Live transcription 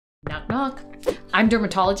knock. I'm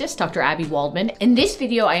dermatologist Dr. Abby Waldman. In this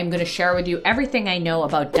video, I am going to share with you everything I know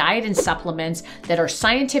about diet and supplements that are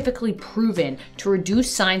scientifically proven to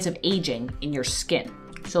reduce signs of aging in your skin.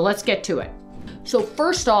 So let's get to it. So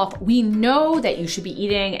first off, we know that you should be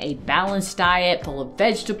eating a balanced diet full of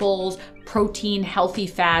vegetables, protein, healthy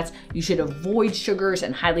fats. You should avoid sugars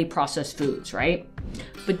and highly processed foods, right?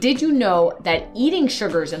 But did you know that eating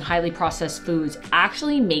sugars and highly processed foods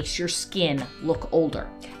actually makes your skin look older?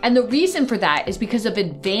 And the reason for that is because of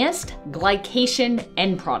advanced glycation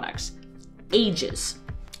end products. Ages.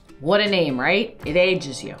 What a name, right? It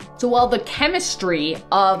ages you. So while the chemistry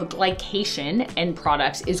of glycation end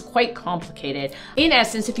products is quite complicated, in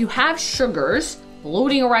essence, if you have sugars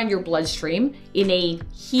floating around your bloodstream in a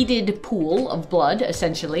heated pool of blood,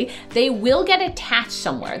 essentially, they will get attached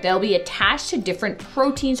somewhere. They'll be attached to different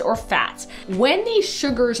proteins or fats. When these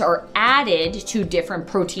sugars are added to different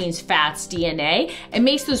proteins, fats, DNA, it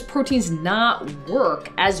makes those proteins not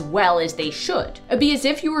work as well as they should. It'd be as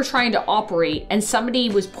if you were trying to operate and somebody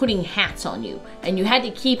was putting hats on you and you had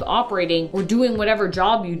to keep operating or doing whatever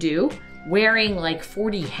job you do wearing like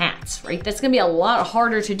 40 hats, right? That's gonna be a lot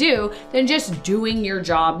harder to do than just doing your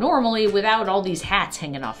job normally without all these hats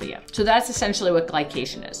hanging off of you. So that's essentially what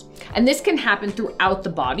glycation is. And this can happen throughout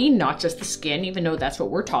the body, not just the skin, even though that's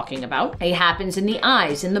what we're talking about. It happens in the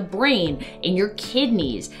eyes, in the brain, in your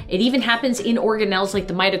kidneys. It even happens in organelles like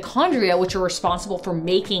the mitochondria, which are responsible for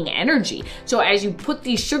making energy. So as you put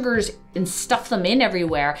these sugars and stuff them in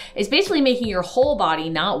everywhere, it's basically making your whole body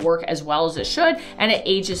not work as well as it should, and it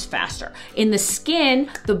ages faster. In the skin,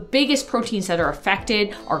 the biggest proteins that are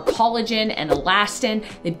affected are collagen and elastin.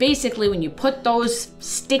 They basically, when you put those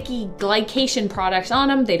sticky glycation products on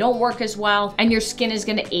them, they don't work as well, and your skin is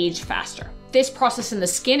gonna age faster. This process in the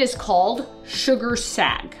skin is called sugar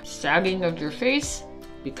sag. Sagging of your face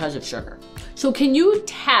because of sugar. So can you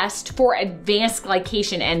test for advanced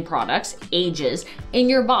glycation end products, AGEs, in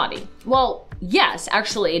your body? Well, yes,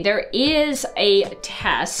 actually, there is a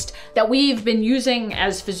test that we've been using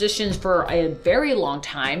as physicians for a very long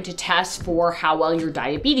time to test for how well your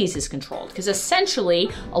diabetes is controlled. Because essentially,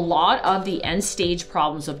 a lot of the end stage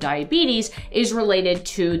problems of diabetes is related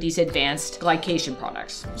to these advanced glycation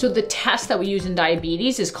products. So the test that we use in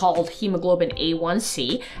diabetes is called hemoglobin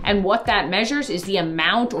A1C. And what that measures is the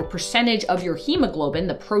amount or percentage of your hemoglobin,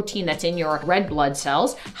 the protein that's in your red blood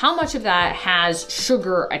cells, how much of that has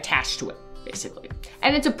sugar attached to it, basically.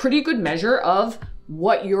 And it's a pretty good measure of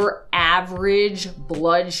what your average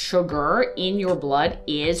blood sugar in your blood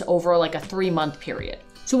is over like a 3-month period.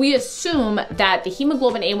 So we assume that the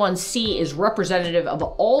hemoglobin A1C is representative of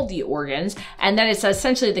all the organs, and that it's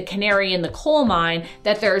essentially the canary in the coal mine,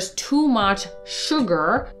 that there's too much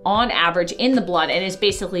sugar on average in the blood and is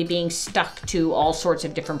basically being stuck to all sorts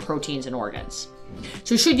of different proteins and organs.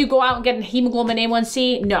 So should you go out and get a hemoglobin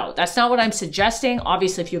A1C? No, that's not what I'm suggesting.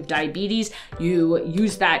 Obviously, if you have diabetes, you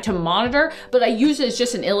use that to monitor, but I use it as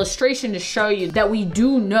just an illustration to show you that we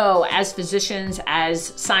do know as physicians, as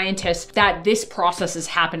scientists, that this process is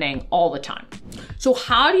happening all the time. So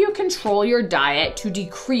how do you control your diet to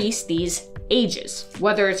decrease these ages,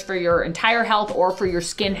 whether it's for your entire health or for your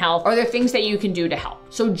skin health? Are there things that you can do to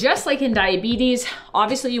help? So just like in diabetes,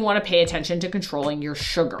 obviously you want to pay attention to controlling your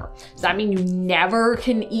sugar. Does that mean you never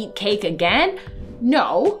can eat cake again?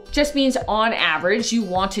 No, just means on average, you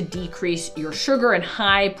want to decrease your sugar and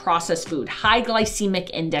high processed food, high glycemic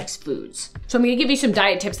index foods. So I'm gonna give you some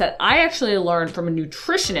diet tips that I actually learned from a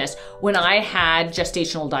nutritionist when I had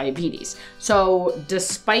gestational diabetes. So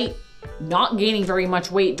despite not gaining very much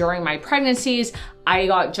weight during my pregnancies, I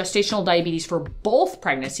got gestational diabetes for both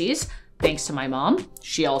pregnancies, thanks to my mom.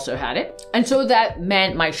 She also had it. And so that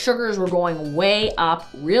meant my sugars were going way up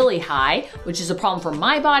really high, which is a problem for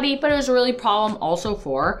my body, but it was a really problem also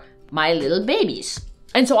for my little babies.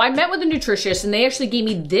 And so I met with a nutritionist and they actually gave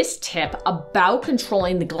me this tip about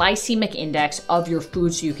controlling the glycemic index of your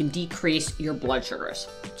food so you can decrease your blood sugars.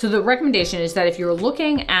 So the recommendation is that if you're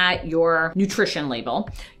looking at your nutrition label,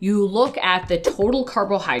 you look at the total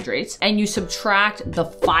carbohydrates and you subtract the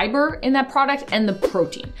fiber in that product and the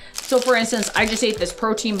protein. So for instance, I just ate this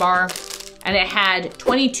protein bar and it had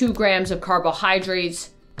 22 grams of carbohydrates.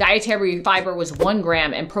 Dietary fiber was 1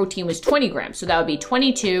 gram and protein was 20 grams. So that would be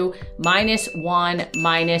 22 minus 1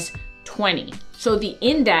 minus 20. So the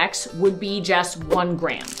index would be just 1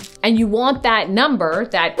 gram. And you want that number,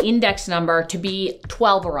 that index number, to be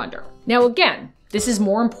 12 or under. Now again, This is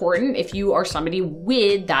more important if you are somebody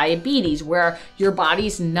with diabetes, where your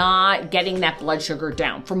body's not getting that blood sugar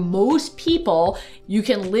down. For most people, you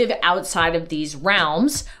can live outside of these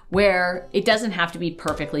realms where it doesn't have to be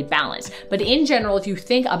perfectly balanced. But in general, if you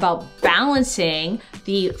think about balancing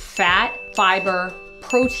the fat, fiber,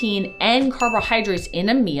 protein, and carbohydrates in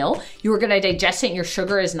a meal, you are gonna digest it and your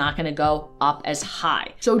sugar is not gonna go up as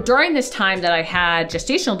high. So during this time that I had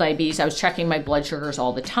gestational diabetes, I was checking my blood sugars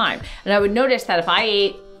all the time. And I would notice that if I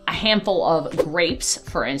ate a handful of grapes,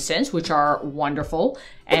 for instance, which are wonderful,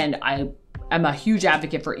 and I'm a huge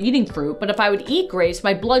advocate for eating fruit, but if I would eat grapes,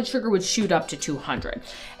 my blood sugar would shoot up to 200.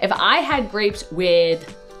 If I had grapes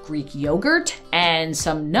with Greek yogurt and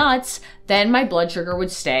some nuts, then my blood sugar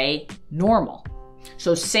would stay normal.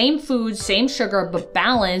 So same food, same sugar, but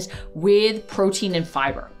balanced with protein and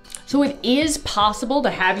fiber. So it is possible to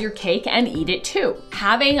have your cake and eat it too.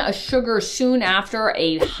 Having a sugar soon after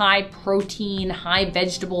a high protein, high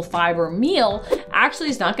vegetable fiber meal actually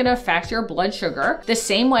is not gonna affect your blood sugar the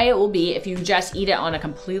same way it will be if you just eat it on a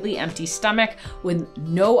completely empty stomach with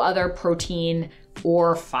no other protein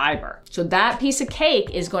or fiber. So that piece of cake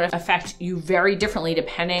is going to affect you very differently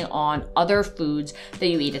depending on other foods that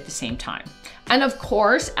you eat at the same time. And of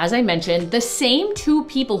course, as I mentioned, the same two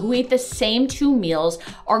people who eat the same two meals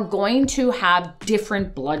are going to have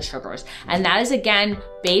different blood sugars. And that is, again,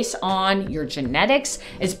 based on your genetics.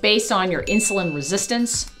 It's based on your insulin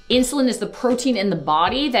resistance. Insulin is the protein in the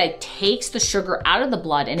body that takes the sugar out of the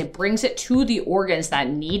blood and it brings it to the organs that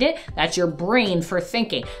need it. That's your brain for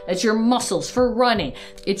thinking. That's your muscles for running.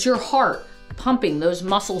 It's your heart pumping. Those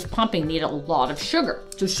muscles pumping need a lot of sugar.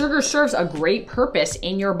 So sugar serves a great purpose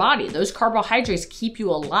in your body. Those carbohydrates keep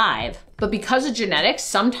you alive. But because of genetics,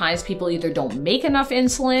 sometimes people either don't make enough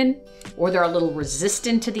insulin or they're a little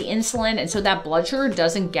resistant to the insulin. And so that blood sugar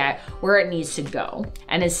doesn't get where it needs to go.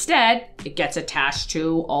 And instead, it gets attached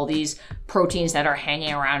to all these proteins that are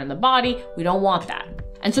hanging around in the body. We don't want that.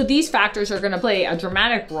 And so these factors are going to play a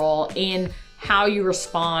dramatic role in how you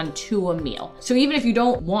respond to a meal. So even if you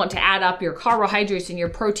don't want to add up your carbohydrates and your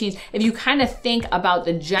proteins, if you kind of think about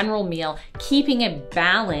the general meal, keeping it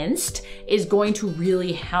balanced is going to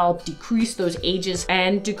really help decrease those ages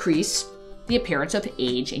and decrease the appearance of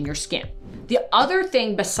age in your skin. The other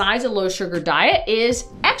thing besides a low sugar diet is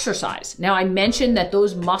exercise. Now, I mentioned that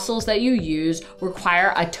those muscles that you use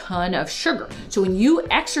require a ton of sugar. So when you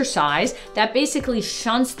exercise, that basically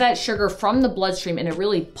shunts that sugar from the bloodstream and it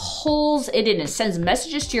really pulls it in and sends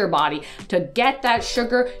messages to your body to get that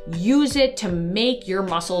sugar, use it to make your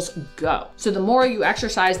muscles go. So the more you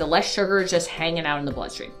exercise, the less sugar is just hanging out in the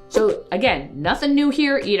bloodstream. So again, nothing new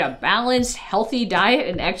here. Eat a balanced, healthy diet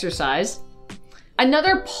and exercise.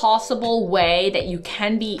 Another possible way that you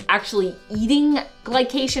can be actually eating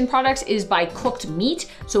glycation products is by cooked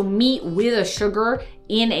meat. So meat with a sugar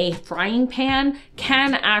in a frying pan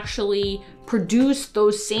can actually produce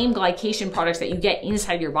those same glycation products that you get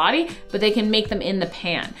inside your body, but they can make them in the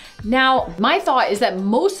pan. Now, my thought is that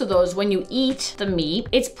most of those, when you eat the meat,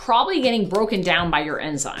 it's probably getting broken down by your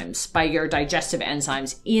enzymes, by your digestive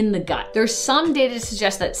enzymes in the gut. There's some data to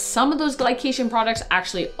suggest that some of those glycation products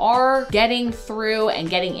actually are getting through and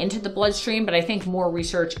getting into the bloodstream, but I think more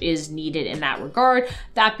research is needed in that regard.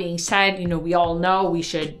 That being said, we all know we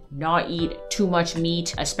should not eat too much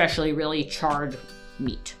meat, especially really charred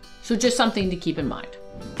meat. So just something to keep in mind.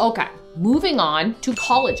 Okay, moving on to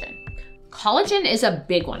collagen. Collagen is a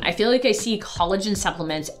big one. I feel like I see collagen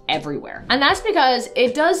supplements everywhere. And that's because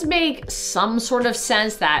it does make some sort of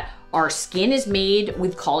sense that our skin is made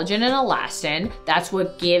with collagen and elastin. That's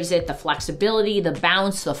what gives it the flexibility, the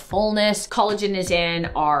bounce, the fullness. Collagen is in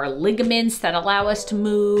our ligaments that allow us to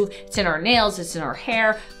move. It's in our nails, it's in our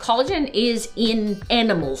hair. Collagen is in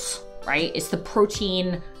animals, right? It's the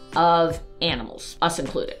protein of animals, us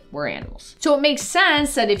included, we're animals. So it makes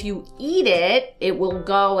sense that if you eat it, it will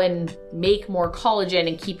go and make more collagen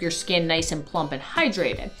and keep your skin nice and plump and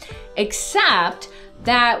hydrated. Except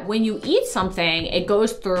that when you eat something, it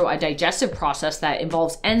goes through a digestive process that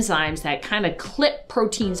involves enzymes that kind of clip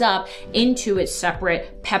proteins up into its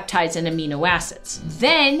separate peptides and amino acids.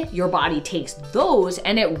 Then your body takes those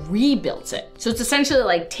and it rebuilds it. So it's essentially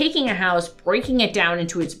like taking a house, breaking it down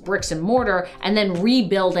into its bricks and mortar, and then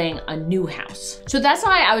rebuilding a new house. So that's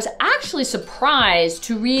why I was actually surprised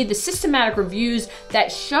to read the systematic reviews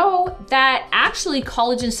that show that actually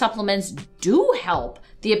collagen supplements do help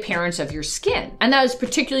the appearance of your skin. And that was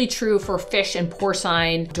particularly true for fish and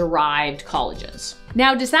porcine derived collagens.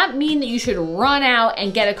 Now, does that mean that you should run out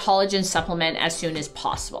and get a collagen supplement as soon as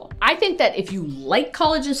possible? I think that if you like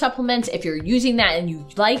collagen supplements, if you're using that and you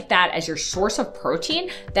like that as your source of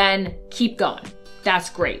protein, then keep going. That's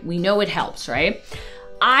great. We know it helps, right?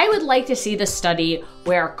 I would like to see the study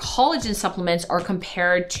where collagen supplements are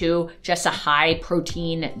compared to just a high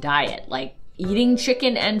protein diet, like eating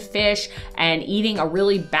chicken and fish and eating a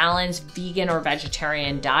really balanced vegan or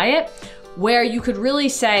vegetarian diet, where you could really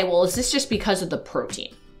say, well, is this just because of the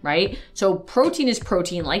protein? Right? So protein is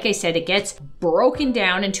protein. Like I said, it gets broken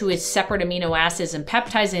down into its separate amino acids and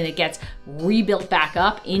peptides, and it gets rebuilt back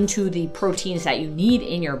up into the proteins that you need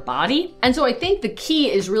in your body. And so I think the key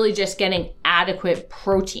is really just getting adequate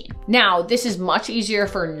protein. Now, this is much easier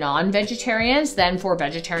for non-vegetarians than for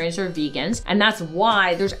vegetarians or vegans. And that's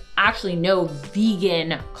why there's actually no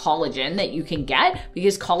vegan collagen that you can get,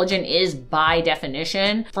 because collagen is by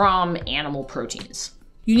definition from animal proteins.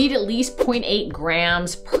 You need at least 0.8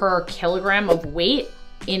 grams per kilogram of weight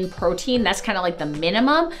in protein. That's kind of like the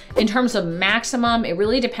minimum. In terms of maximum, it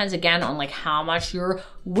really depends again on like how much you're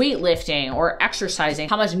weightlifting or exercising,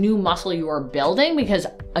 how much new muscle you are building, because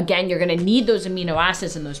again, you're gonna need those amino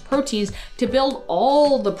acids and those proteins to build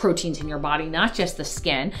all the proteins in your body, not just the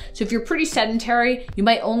skin. So if you're pretty sedentary, you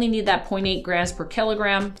might only need that 0.8 grams per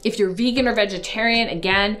kilogram. If you're vegan or vegetarian,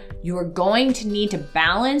 again, you are going to need to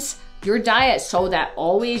balance your diet so that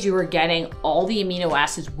always you are getting all the amino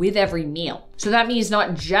acids with every meal. So that means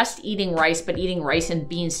not just eating rice, but eating rice and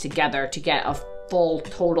beans together to get a full,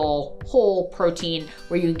 total, whole protein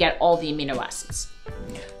where you can get all the amino acids.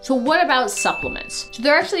 So what about supplements? So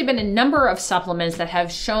there actually have been a number of supplements that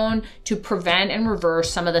have shown to prevent and reverse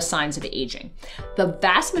some of the signs of aging. The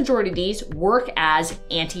vast majority of these work as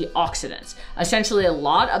antioxidants. Essentially, a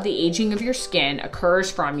lot of the aging of your skin occurs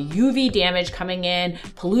from UV damage coming in,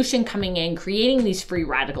 pollution coming in, creating these free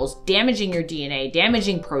radicals, damaging your DNA,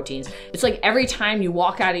 damaging proteins. It's like every time you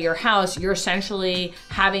walk out of your house, you're essentially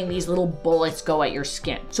having these little bullets go at your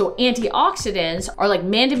skin. So antioxidants are like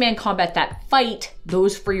man-to-man combat that fight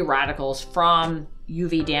those free radicals from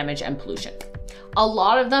UV damage and pollution. A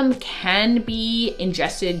lot of them can be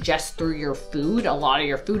ingested just through your food. A lot of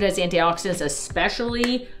your food has antioxidants,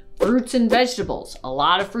 especially fruits and vegetables. A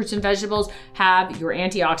lot of fruits and vegetables have your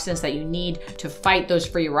antioxidants that you need to fight those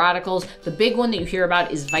free radicals. The big one that you hear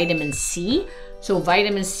about is vitamin C. So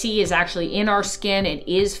vitamin C is actually in our skin. It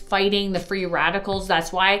is fighting the free radicals.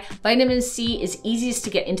 That's why vitamin C is easiest to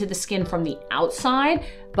get into the skin from the outside,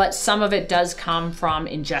 but some of it does come from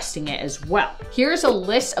ingesting it as well. Here's a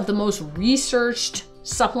list of the most researched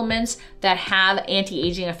supplements that have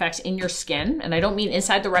anti-aging effects in your skin. And I don't mean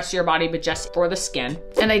inside the rest of your body, but just for the skin.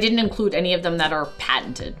 And I didn't include any of them that are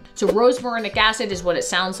patented. So rosmarinic acid is what it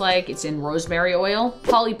sounds like. It's in rosemary oil.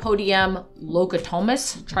 Polypodium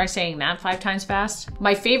locutomus. Try saying that 5 times fast.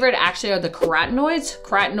 My favorite actually are the carotenoids.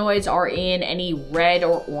 Carotenoids are in any red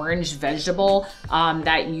or orange vegetable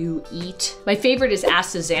that you eat. My favorite is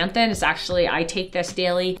astaxanthin. It's actually, I take this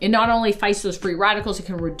daily. It not only fights those free radicals, it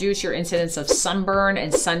can reduce your incidence of sunburn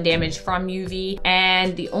and sun damage from UV.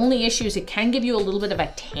 And the only issue is it can give you a little bit of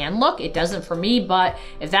a tan look. It doesn't for me, but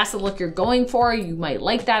if that's the look you're going for, you might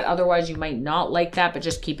like that. Otherwise, you might not like that, but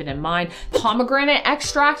just keep it in mind. Pomegranate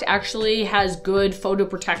extract actually has good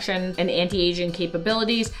photoprotection and anti-aging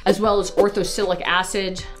capabilities, as well as orthosilic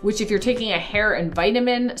acid, which if you're taking a hair and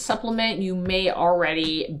vitamin supplement, you may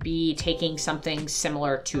already be taking something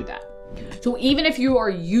similar to that. So even if you are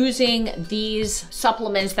using these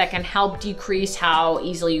supplements that can help decrease how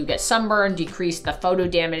easily you get sunburned, decrease the photo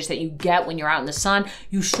damage that you get when you're out in the sun,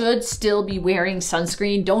 you should still be wearing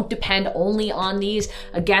sunscreen. Don't depend only on these.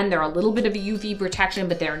 Again, they're a little bit of a UV protection,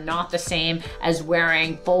 but they're not the same as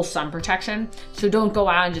wearing full sun protection. So don't go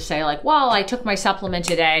out and just say like, well, I took my supplement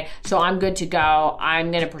today, so I'm good to go.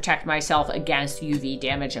 I'm gonna protect myself against UV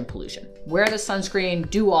damage and pollution. Wear the sunscreen,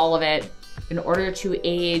 do all of it in order to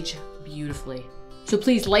age beautifully. So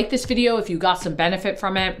please like this video if you got some benefit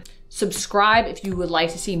from it. Subscribe if you would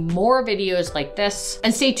like to see more videos like this,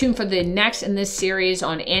 and stay tuned for the next in this series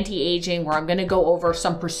on anti-aging, where I'm going to go over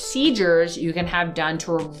some procedures you can have done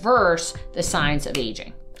to reverse the signs of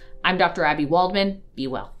aging. I'm Dr. Abby Waldman. Be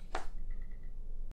well.